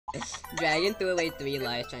Dragon threw away 3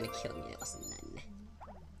 lives trying to kill me. It was none.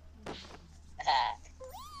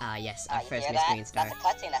 Yes, our first Miss Green Star. That's a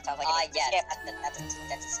cutscene. That sounds like a skip.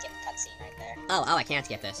 That's a skip cutscene right there. Oh, I can't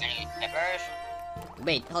skip this. Any skippers?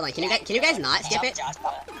 Wait, hold on. Can you guys not skip it?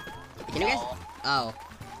 Can you guys? Oh,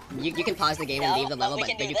 you can pause the game and leave the level, but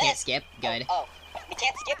you can't skip. Good. Oh, we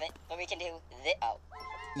can't skip it, but we can do this. Oh.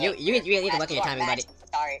 You need to look at your time, everybody.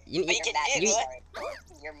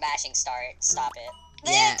 You're mashing start. Stop it.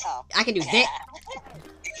 Yeah, I can do this.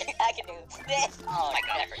 I can do this. Oh my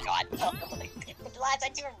god, I forgot. Lads, I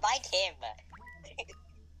do remind him.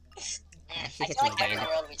 I feel like every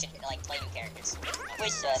world we should like play new characters. We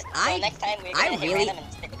should. So next time we're gonna hit random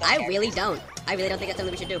and stick with I really don't think that's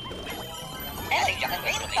something we should do. I think Justin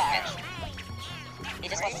really fast. He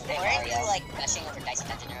just wants to play Mario. You like meshing over Dice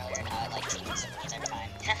Attention earlier and how it like changes rules every time.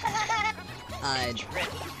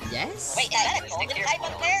 Yes? Wait, is that a golden type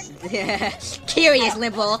up there? Yeah. Curious,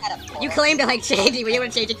 Libble. You claim to like changing, but you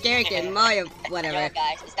want to change your character in Mario, whatever. Yo,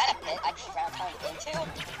 guys, is that a pit I can round pound into?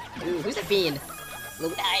 Ooh, who's the fiend?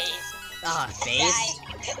 Nice. Ah, face.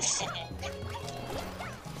 Nice.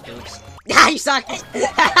 Oops. Ah, you suck! I'm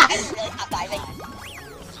really hot diving.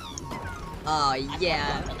 Oh,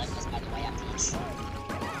 yeah.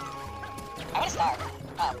 I want to start.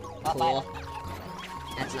 Oh, well, Cool.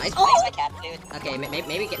 That's nice. Oh! My cat, dude. Okay,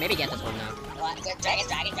 maybe get this one now. Dragon.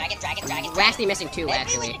 We're actually missing 2,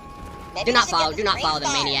 actually. Do not follow the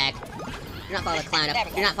maniac. Do not follow the clown up.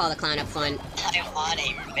 Do not follow the clown up front. I'm on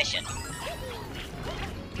a mission.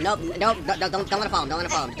 Nope, don't let him follow him. Don't let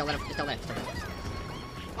him follow him. Just don't let him.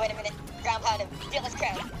 Wait a minute. Ground pound him. Steal his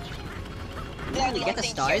crown. You get the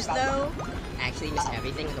stars though. Actually, miss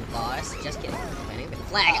everything with the boss. Just kidding.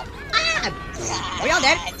 Flag. Are we all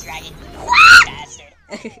dead? Dragon. Bastard.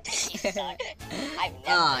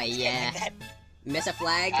 Oh yeah. Miss a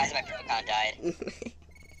flag. Guys, my Polygon died.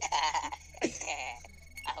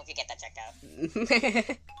 I hope you get that checked out.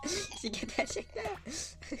 You get that checked out.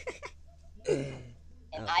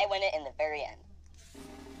 And I win it in the very end.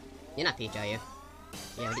 You're not Peach, are you?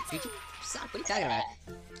 Yeah, Peach. Suck. What are you talking about?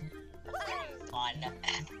 Fun.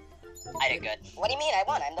 I did good. What do you mean? I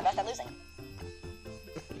won. I'm the best at losing.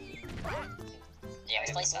 Yeah,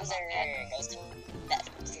 First place loser goes to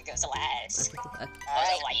last.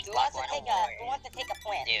 Alright, who wants to take a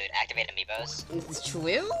point? Dude, activate amiibos. It's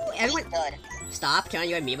true? Everyone. Good. Stop turning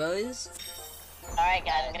your amiibos. Alright,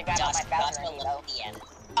 guys, I'm gonna grab all my Bowser amiibo.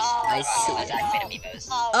 Oh, I see. Activate amiibos.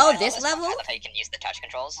 Oh, this level? I love how you can use the touch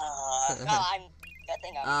controls. I'm. Good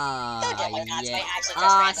thing I'm. Oh, yeah.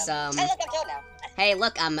 Awesome. Hey, look, I'm killed now. Hey,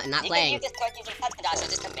 look, I'm not playing. You can use this quick, you can touch. Joshua,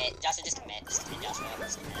 just commit. Joshua. Just commit, Joshua.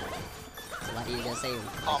 What are you gonna say?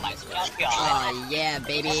 Oh my god. Oh, yeah,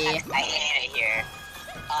 baby. I hate it here.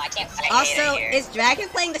 Oh, I can't play. Also, is Dragon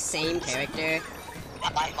playing the same character?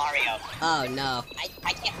 I'm on Mario. Oh, no.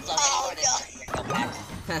 I can't float anymore this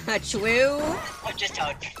time. True? I'm just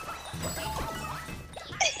Toad.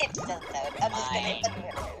 It's so Toad. I'm just gonna...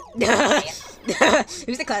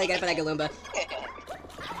 Who's the clown guy for that Galumba?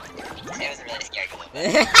 It was a really scary Galumba.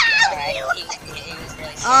 Alright, he was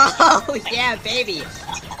really scary. Oh, yeah, baby.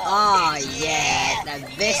 Oh, yeah. Now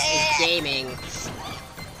this is gaming.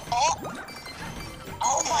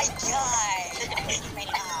 Oh my god!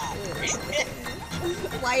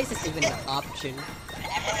 Why is this even an option?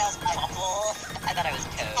 Everyone else bubble. I thought I was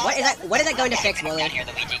Toad. What is that going to fix, Wooly? Down here,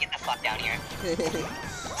 Luigi, get the fuck down here.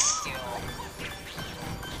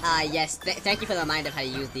 Yes, thank you for the reminder of how to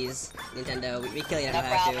use these, Nintendo. We clearly don't know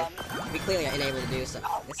how to. We clearly are unable to do so.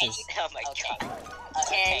 This is... Oh my god.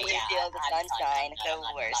 Can you feel the sunshine? The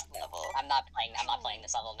worst level. I'm not playing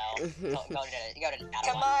this level, no. Go to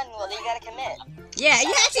Come on, Willie, you gotta commit. Yeah,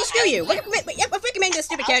 actually, screw you! We're committing to this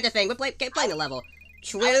stupid character thing. We're playing the level.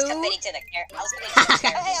 True? I was committing to the character. Oh,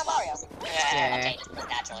 hey, I'm Mario. Okay, just put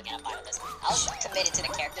natural again, I'm fine with this. I was committed to the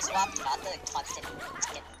character swap, not the constant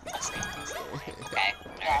touchscreen. Okay.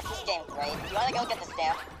 Yeah, this game's great. You wanna go get the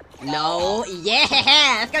stamp? No, yeah!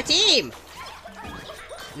 Let's go team!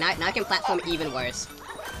 Now I can platform even worse.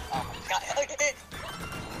 Oh my god.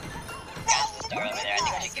 Star over there, I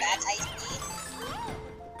think I should give it.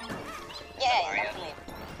 Yeah, definitely.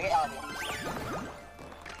 Forget all of you.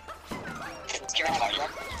 You're retarded.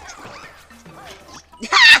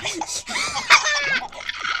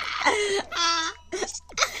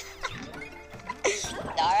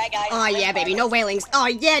 Alright, guys. Oh yeah, baby, no whalings. Oh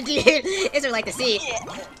yeah, dude. Is it like to see? Yeah.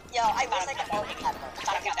 Yo, I wish I could only have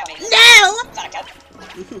No!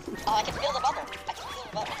 Oh, I can feel the bubble.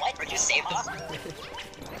 What? Would you save them?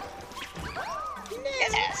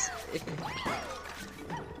 Yes.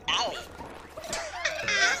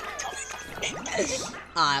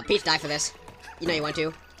 Owie. Peach, die for this. You know you want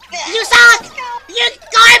to. You suck! You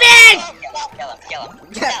garbage! Kill him.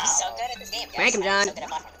 I'm so good at this game, guys. Rank him, John. I'm so good at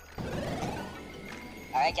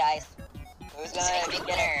platforming. Alright, guys. Who's gonna be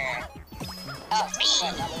winner? Oh, me!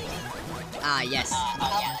 Ah, yes.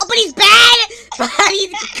 Oh, yeah. Oh, but he's bad! But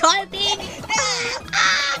he's garbage!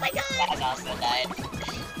 Ah, my god! That also died.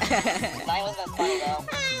 Mine wasn't funny, though.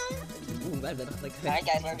 Alright,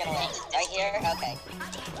 guys, we're gonna land right here. Okay.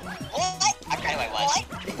 What? I kind of was. What?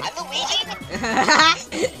 I'm Luigi?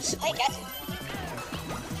 Wait, guys.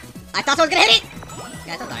 I thought I was gonna hit it!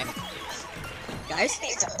 Guys, don't die. Guys?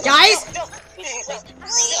 Guys? Please!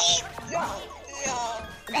 No!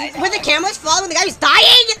 Guys, When the camera's following the guy who's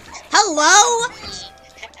dying? Hello?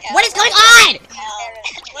 What is going on?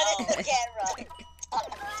 What is the camera?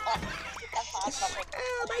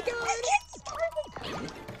 Oh my god.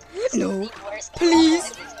 No. Please.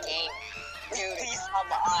 Please. Dude, please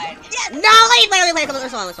come on. Yes! No, wait,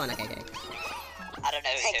 this one, okay. I don't know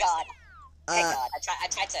who's Thank who. God. Thank Uh, God. I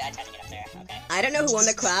tried to get up there. Okay. I don't know who won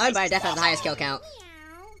the crowd, but I definitely have the highest kill count.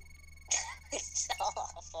 It's so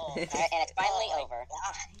awful. Alright, and it's finally over.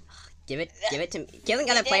 Give it to me. Killing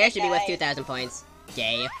other players should be worth 2,000 points.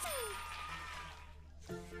 Gay.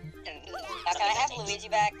 Now, can I have Luigi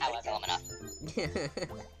back? I won't kill him enough.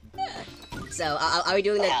 So, are we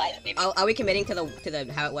doing the? Are we committing to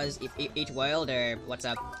the how it was each world, or what's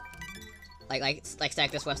up? Like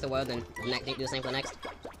stack this rest of the world and do the same for the next.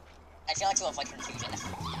 I feel like to avoid confusion.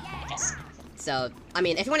 I guess. So, I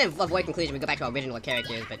mean, if you want to avoid conclusion, we go back to our original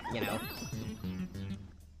characters, but you know,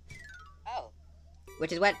 Oh,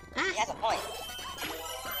 which is what. he has a point.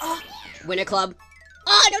 Winner Club.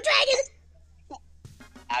 Oh, no dragon!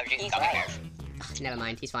 How would you He's come right. here? Never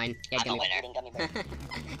mind, he's fine. Yeah, I'm a winner. Eating gummy bears.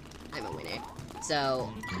 I'm a winner.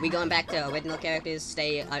 So, we going back to original characters,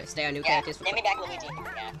 stay our new Yeah, characters? name me back Luigi.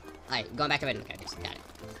 Yeah. Alright, going back to original characters. Got it.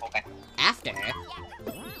 Okay. After,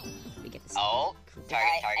 we get this. Oh.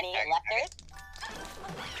 Alright, Target. any lefters?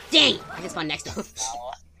 Dang! I can spawn next to him.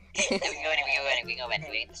 No. We can go in. We can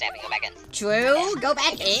go back in. True! Go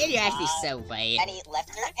back in! You're actually so right. Any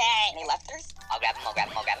lefters? Hey! Any lefters? I'll grab him.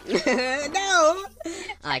 No!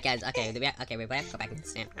 Alright, guys. Okay, we have to go back into the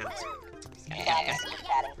stamp house. Yeah, this is just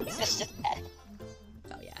padding. This is just padding.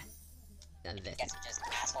 Oh, yeah. None of this. Guess we're just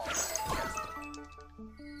assholes.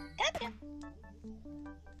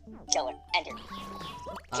 Killer. Enter.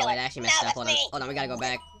 Oh, wait, I actually messed No, up. that's me. Hold on, we gotta go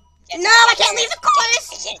back. Yes, No, I can't leave the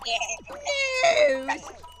course! No!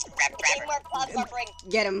 Grab Getting her. more cloud buffering.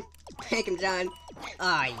 Get him. Make him, John.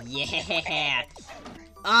 Oh, yeah.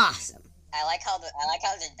 Awesome. I like how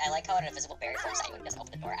an invisible barrier forms that you would just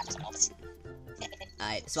open the door after someone opens.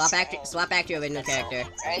 Alright, swap back to your original character.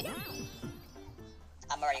 Right?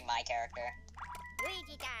 I'm already my character.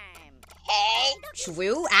 Luigi time. Hey!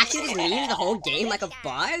 True? Actually just leaves the whole game like a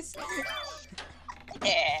boss?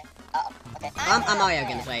 Yeah. Uh-oh. Okay. I'm Mario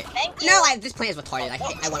again, this way. Thank you. No, this plan is retarded. I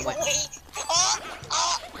want one. Wait.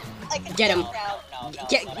 I can Get him.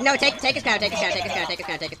 No, Take his crown, take his crown. No. Take the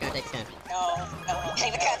crown, take the crown.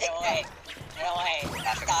 No way.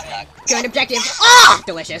 Stop it. Good objective. Ah!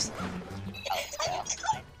 Delicious.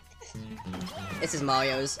 This is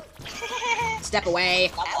Mario's. Step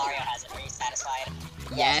away. Now Mario has it. Are you satisfied?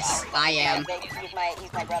 Yes, I am.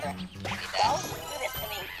 He's my brother. Don't do this to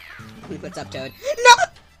me. What's up, Toad? No!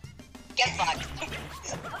 Get fucked.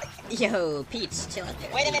 Yo, Peach, chill out there.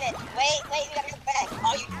 Wait a minute. Wait, we gotta come back.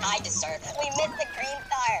 Oh, I deserve it. We missed the green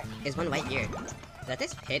star. There's one right here. Is that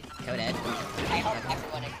this pit, Toadette? I hope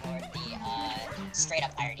everyone ignored the, straight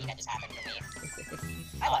up irony that just happened to me.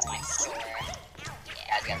 I lost my sure.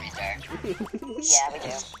 Yeah, I was gonna restart. Yeah, we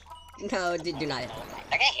do. No, do not. Did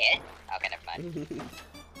I get hit? Okay, never mind.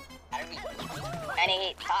 How did we...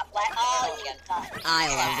 Any top left? Oh, yeah, top. I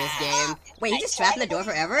love this game. Wait, he just trapped in the door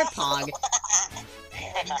forever? Pog.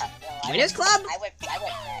 Winners Club? I went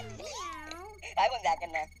back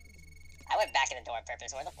in there. I went back in the door on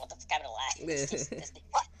purpose. What the fuck happened to lag?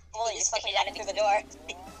 What? Well, you just fucked me down into the door.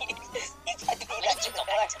 You fucked me down into the door.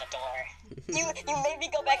 To the door. You made me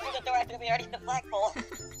go back through the door after we already hit the flagpole.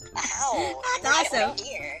 Ow. That's awesome.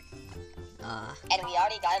 Here. And we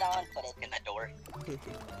already got it on footage. In the door.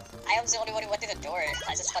 I was the only one who went through the door.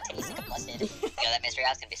 I just spontaneously combusted. That mystery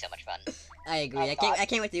house is gonna be so much fun. I agree. Oh, I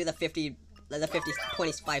can't wait to do the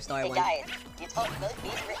 25-star Hey one. guys, these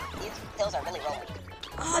pills are really rolling.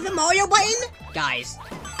 Oh, the Mario button? Guys,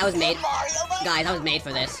 I was made. Mario button? Guys, I was made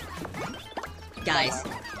for this. Guys,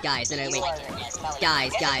 Guys, no, wait. Yeah, smelly.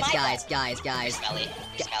 Guys. You're smelly.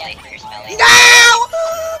 You're smelly. No!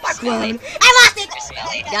 My crown! I lost it! You're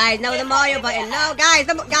smelly. Guys, no, the Mario button. No, guys,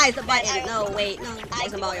 the button. No, wait, no,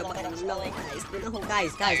 there's the Mario button. No,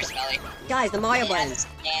 guys, You're smelly. guys, the Mario button.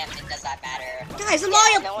 Damn, it does not matter. Guys, the Yeah,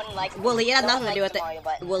 Mario. no one likes. Wooly, it has no nothing one to do with likes it. the Mario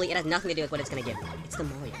button. Wooly, it has nothing to do with what it's gonna give. It's the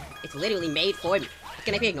Mario. It's literally made for me.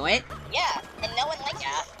 Can I ignore it? Yeah, and no one likes it.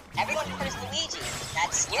 Everyone prefers Luigi.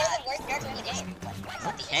 You're the worst character in the game. That's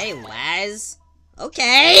not the Hey, issue. Laz.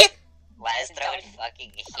 Okay. Let's throw it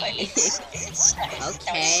fucking heat.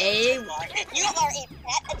 Okay. You are a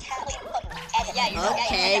fat Italian fucking head. Yeah, you're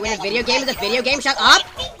Okay. When a video game is a video game, shut up.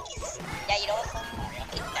 Yeah, you know what's funny, Mario?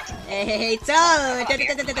 Hey, Toad.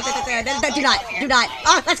 Do not.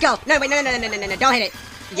 Oh, let's go. No, wait, no. Don't hit it.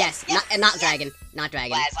 Yes, not dragon. Not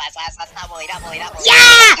dragon. Last, not bully.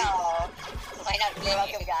 Yeah! Oh, why not? You're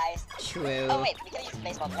welcome, guys. True. Oh wait, we could use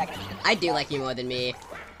baseball dragon. I do like you more than me.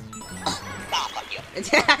 Ah, fuck you.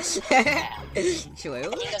 True.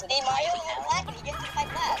 He goes, hey Mario, you're black and you get to fight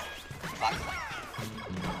left. Fuck.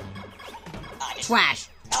 Ah, just... Trash.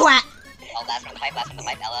 Twat. Oh, last from the pipe.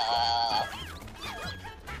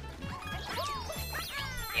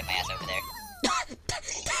 Get my ass over there.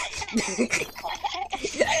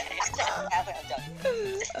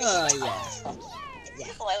 Oh yeah.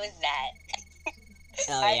 What was that?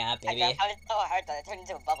 Oh yeah, baby. I found it so hard that it turned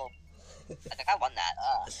into a bubble. I think I won that.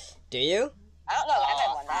 Do you? I don't know, I might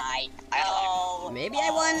have won that. I No. Maybe I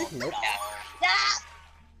won. Nope. Yeah.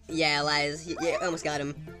 Yeah, Lies. You almost got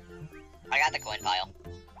him. I got the coin pile.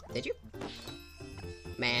 Did you?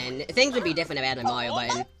 Man, things would be different if I had my Mario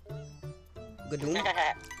button. Good one.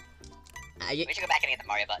 We should go back and get the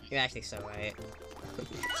Mario button. You're actually so right.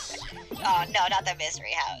 Oh no, not the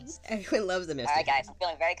mystery house. Everyone loves the mystery. Alright guys, I'm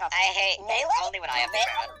feeling very I confident. hate Melee? only when I have the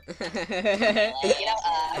crown. You know,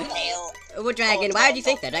 Tail. Oh, Dragon, why did you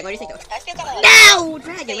think that? Dragon, why did you think that? I feel kind of No!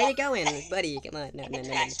 Dragon, where you going? Buddy, come on. No. You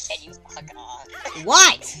suck off.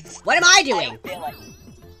 What? What am I I doing? don't feel like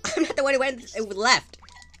I'm not the one who went left.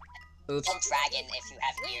 Oops. a dragon if you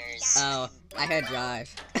have ears. Oh, I heard drive.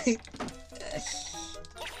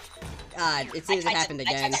 God, it seems it happened I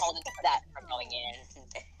again. tried to hold it for that from going in.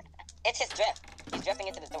 It's his drip. He's dripping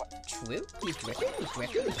into the door. True? He's drifting?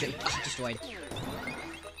 Ah, destroyed.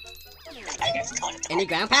 I guess call it Any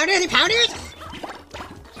ground pounders? Any pounders?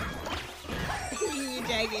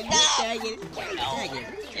 Dragon.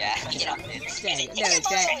 Yeah. You know, Dragon. No,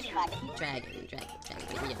 Dragon.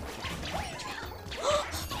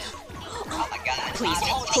 Oh my god.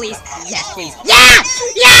 Please. Yes, please. Yeah!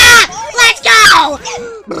 Let's go!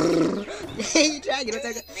 Hey, Dragon, what's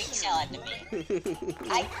that? Ring shell at me.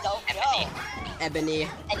 I don't know. Ebony. An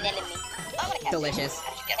enemy. I'm gonna catch Delicious. it.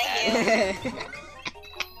 Get Thank that. you.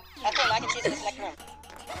 Okay, now I can see this next room.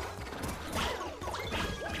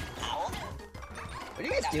 Ow. What are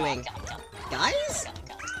you guys doing? Come. Guys?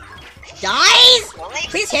 Guys?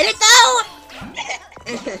 Please hit it, though!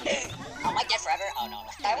 Am I dead forever? Oh no.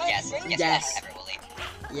 Yes. Ever, Willy.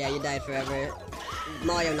 Yeah, you died forever.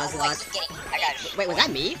 Mario Nuzlocke. I got it. Wait, was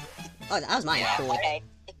that me? Oh, that was mine. Yeah. Cool. Okay.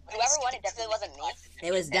 Whoever won it definitely wasn't me.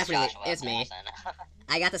 It was definitely, Joshua it was me. Wilson.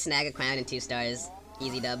 I got to snag a crown and 2 stars.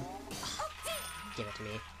 Easy dub. Give it to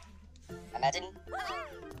me. Imagine.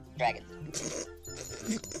 Dragon.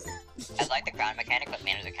 I like the crown mechanic, but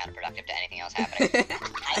man, is it counterproductive to anything else happening.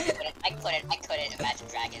 I couldn't imagine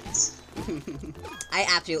dragons. I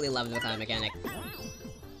absolutely love the crown mechanic.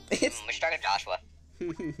 We should start with Joshua.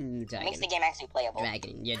 It makes Dragon. the game actually playable.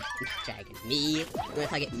 Dragon. You're dragon. Me. You wanna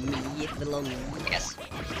target me? Little old me. Yes.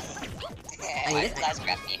 I mean, Let's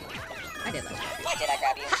grab me. I did like that. Why did I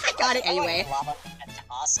grab you? I got it anyway. Lava. That's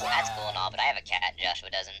awesome. That's cool and all, but I have a cat and Joshua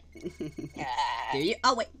doesn't. Do you?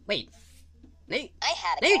 Oh, wait. No, you, I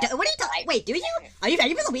had a no, you cat. don't. What are you talking? Wait, do you? Are you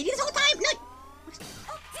been Luigi this whole time? No.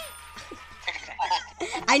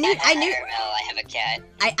 I knew. Caramel, I have a cat.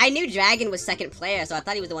 I knew Dragon was second player, so I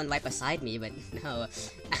thought he was the one right beside me, but no.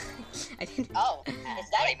 I didn't. Oh, is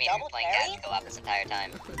What that do a you mean double playing carry? cat co-op this entire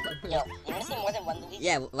time? Yo, you wanna see more than one Luigi?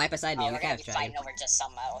 Yeah, right beside me. Oh, I'm we're kind gonna of be trying. fighting over just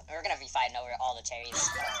some. We're gonna be fighting over all the cherries.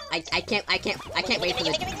 I can't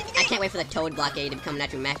wait for the Toad blockade to come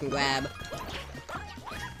at you, mash and grab.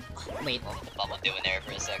 Wait, What was the bubble doing there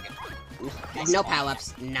for a second? no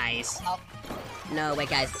power-ups. Nice. Oh. No, wait,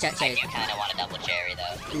 guys. I Cherries. do kind of want a double cherry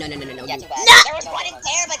though. No. Yeah, you- too bad. No! There was one in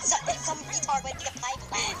there, but some retard went to the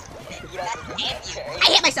pipe last. God damn you. I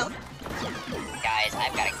hit myself. Guys,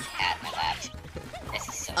 I've got a cat in my lap. This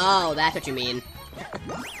is so Oh, that's what you mean.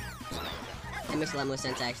 That makes a lot more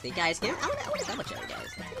sense, actually. Guys, I want a double cherry,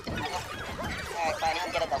 guys. Alright, fine, you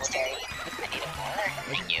can get a double cherry. I need it more.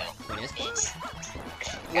 Thank you. What is?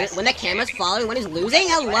 when the camera's following, when he's losing.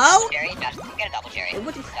 Hello? Cherry, Josh, get a double cherry.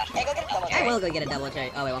 What the- Josh, Hey, go get a double I cherry. will go get a double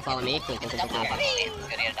cherry. Oh wait, won't follow me. Cool, cool, cool, cool, cool. Let's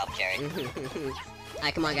go get a double cherry.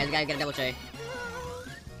 Alright, come on, guys. We gotta get a double cherry.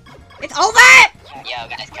 It's over! Yo,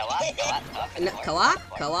 guys, co-op. No,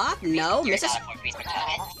 co-op? No,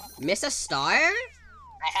 miss a star?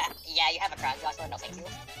 Yeah, you have a crown, Joshua. No, thank you.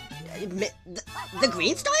 The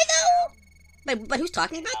green star though? But who's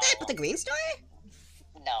talking about that? But the green star?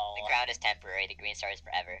 No. The ground is temporary, the green star is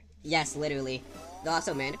forever. Yes, literally.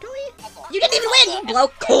 Also mandatory? You didn't even win, you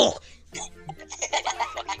bloke! Cool!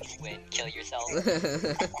 Fucking win, kill yourself. We And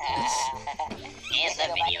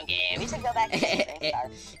the video game. should go back to the green star.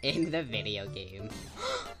 In the video game.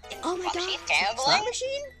 Oh my Fuck, god! she's Slot gambling?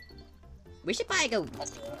 machine? We should probably go.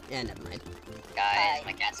 Let's do it. Yeah, never mind. Guys,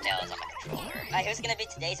 my cat's tail is on my controller. Alright, who's gonna be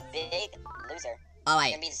today's big loser?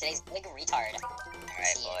 Alright. Gonna be today's big retard.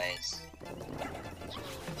 Alright, boys.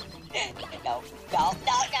 No, no, no,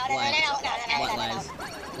 What, Laz?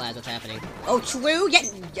 Laz, what's happening? Oh, true! Yeah,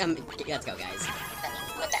 let's go, guys.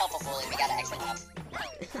 With the help of Wooly, we got an excellent up.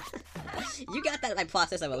 You got that, like,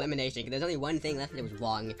 process of elimination, because there's only one thing left that was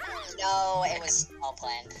wrong. No, it was all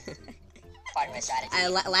planned. Part of my strategy.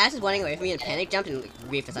 Laz is running away from me and panic jumped and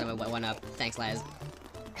Reef decided to one up. Thanks, Laz.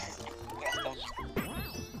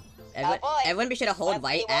 Everyone be sure to hold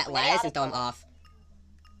right at Laz and throw him off.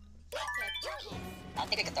 I don't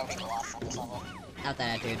think I can throw people off on this level. Out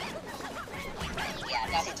that attitude. Yeah,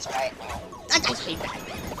 no, he's right. I hate that.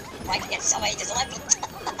 Why can't somebody just let me?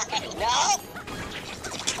 No!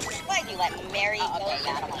 Why'd you let Mary go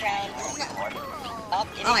down on the ground?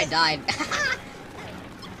 Oh, I died.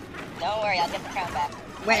 Don't worry, I'll get the crown back.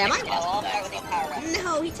 Wait, am I? I'll all power with your power up.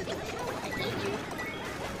 No, he took it. I hate you.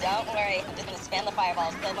 Don't worry, I'm just gonna spam the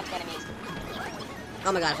fireballs, kill a bunch of enemies.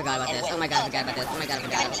 Oh my god, I forgot about this. Oh my god, I forgot about this. Oh my god, I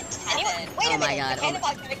forgot. Wait Oh a my minute, god, the oh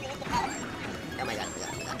cannonball can make you lose the power. Oh my god, I forgot.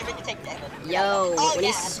 Can make you take damage. Yo, Oh, when yeah.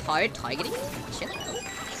 he's hard targeting, shit.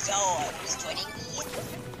 So, who's joining me?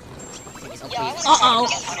 Oh, Yo, I please. was Uh-oh!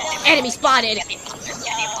 Enemy spotted! Get the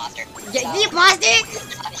imposter. Yeah, the imposter! You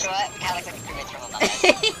know what? We have like 3 minutes from him.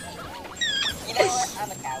 You know what? I'm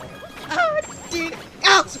a coward. Oh, dude.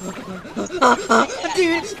 Oh!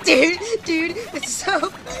 Dude, it's so...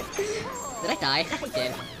 Did I die? I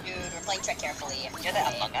did. Dude, we're playing Trick carefully. You're the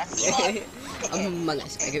Among Us. Among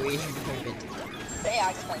Us. Gregory. Perfect. They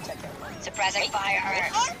are just playing Trick carefully. Suppressing fire.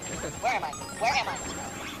 Where am I? Where am I?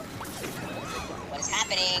 What is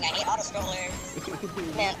happening? I hate auto-scrollers.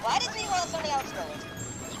 Man, why did we want so many auto-scrollers?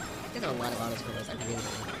 There's a lot of auto-scrollers. I really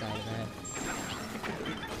died of that.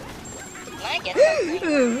 Can I get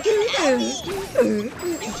some?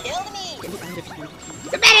 You killed me!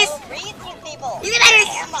 The Menace! I will freeze these people! He's the Menace!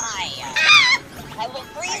 Where am I? I will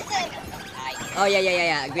freeze them! Oh,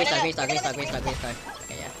 yeah. Green star. Okay,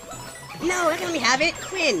 yeah. No, that's when we have it.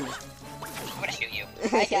 Cringe. I'm gonna shoot you.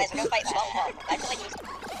 Alright guys, we're gonna fight Bum Bum. I feel like he's...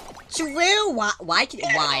 True. Why? Why?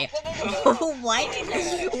 What?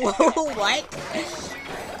 Whoa, what?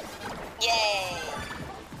 Yay!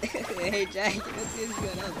 Hey, Jack. What's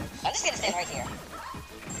going on? I'm just gonna stand right here.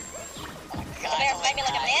 Come here, fight me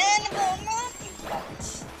like a man!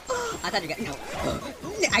 I thought you got no.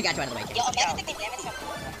 I got you out of the way. Kid. Yo, imagine taking damage from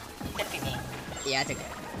 50 me. Yeah, I took it.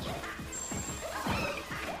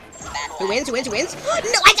 Bad Who wins? No,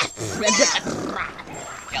 I got.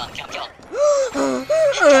 Kill him.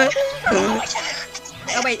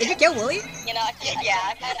 Oh wait, did you kill Wooly? You know,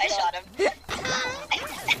 yeah, I shot him.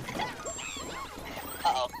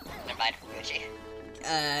 Uh-oh. Never mind. Gucci. I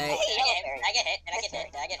get hit.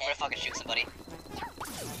 I'm gonna fucking shoot somebody.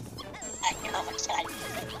 Oh my god.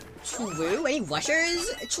 True? Any rushers?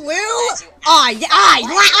 True? Oh yeah!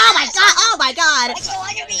 Oh my god!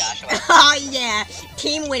 Joshua. Oh yeah!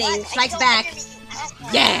 Team winning strikes back.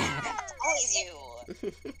 Yeah! Always you.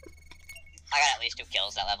 I got at least 2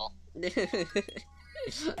 kills that level.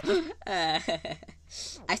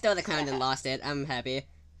 I stole the crown and lost it. I'm happy.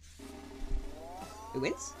 Who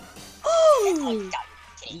wins? Oh!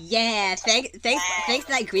 Yeah! Thanks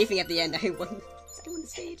for that griefing at the end. I won the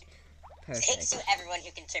stage. Thanks Perfect. to everyone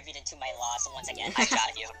who contributed to my loss once again. I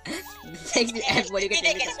shot you. Thanks to everyone who He did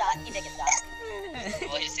get contributed. shot. He did get shot.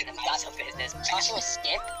 We'll just do the Joshua business. Joshua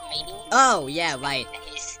Skip, maybe? Oh, yeah, right.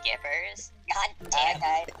 These skippers. God damn.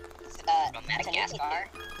 From Madagascar.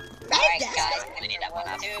 Right, Alright, guys. guys, we really need that one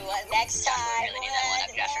up. Next Joshua, time. we really need that one up.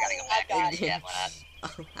 Joshua, gotta go back. Oh, God. We need that one up.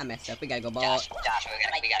 Oh, I messed up. We gotta go ball. Joshua, Joshua.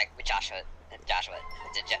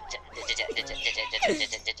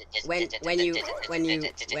 When you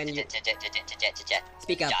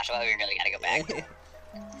speak up. Joshua, we really gotta go back.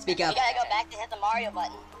 Speak We up. gotta go back to hit the Mario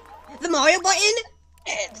button. The Mario button?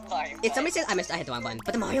 It's Mario If somebody says I hit the wrong button,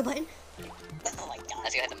 but the Mario button? Oh my god.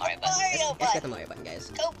 Let's go hit the Mario button. Mario Let's get the button! Mario button,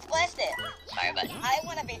 guys. Go blast it! Mario button. I'm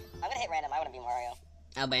gonna hit random, I wanna be Mario.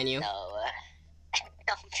 I'll ban you. No.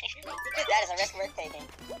 That is a risk worth taking.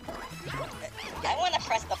 I wanna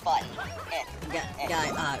press the button.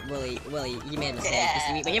 Willie, you made a mistake.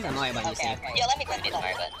 Yeah. We gave the Mario button, you see. Okay. Yo, let me Beat click the the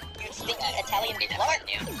Mario button. button. You stinky Italian Beat that lord. more than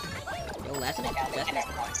you. Yo, last one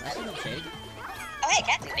shade. Oh, hey,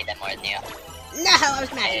 Cat. Beat that more than you. No, I was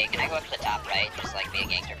Hey, mad. can I go up to the top right? Just like be a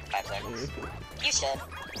gangster for 5 seconds. You should.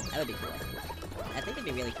 That would be cool. I think it'd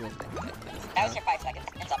be really cool. That was your 5 seconds.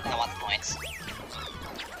 It's up I now. want the points.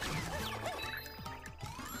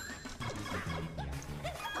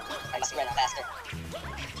 I must run faster.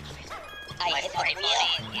 I hit the Right,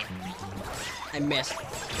 wheel. I missed.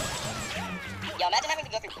 Yo, imagine having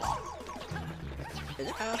to go through blocks. Is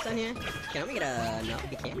it Kyle's down here? Can we get a... No,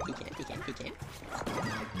 he can't.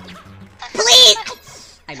 Please!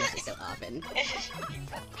 I miss it so often.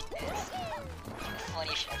 What do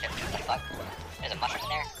you show? What the fuck? There's a mushroom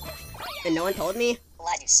there. And no one told me?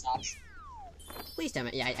 Glad you stopped. Please tell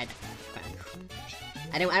me. Yeah, fine.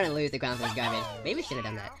 I don't lose the ground for this garbage. Maybe we should have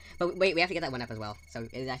done that. But wait, we have to get that one up as well. So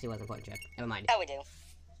it actually was an important trip. Never mind. Oh, we do.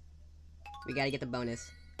 We gotta get the bonus.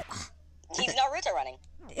 He's Naruto running.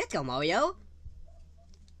 Let's go, Mario.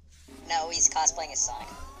 No, he's cosplaying as Sonic.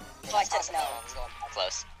 Watch this, no. He's going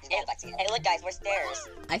close. He's going back to you. Hey, look, guys, we're stairs.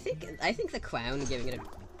 I think the crown giving it a...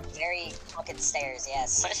 Very fucking stairs,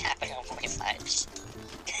 yes. What is happening on my side?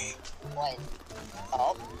 What?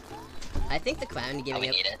 Oh. I think the crown Oh, giving we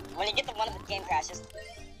it... need it. When you get the one of the game crashes.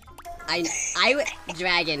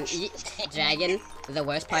 Dragon, the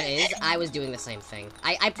worst part is, I was doing the same thing.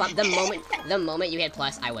 The moment you hit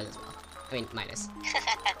plus, I was as well. I mean, minus.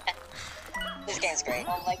 This game's great.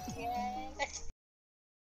 Oh my god.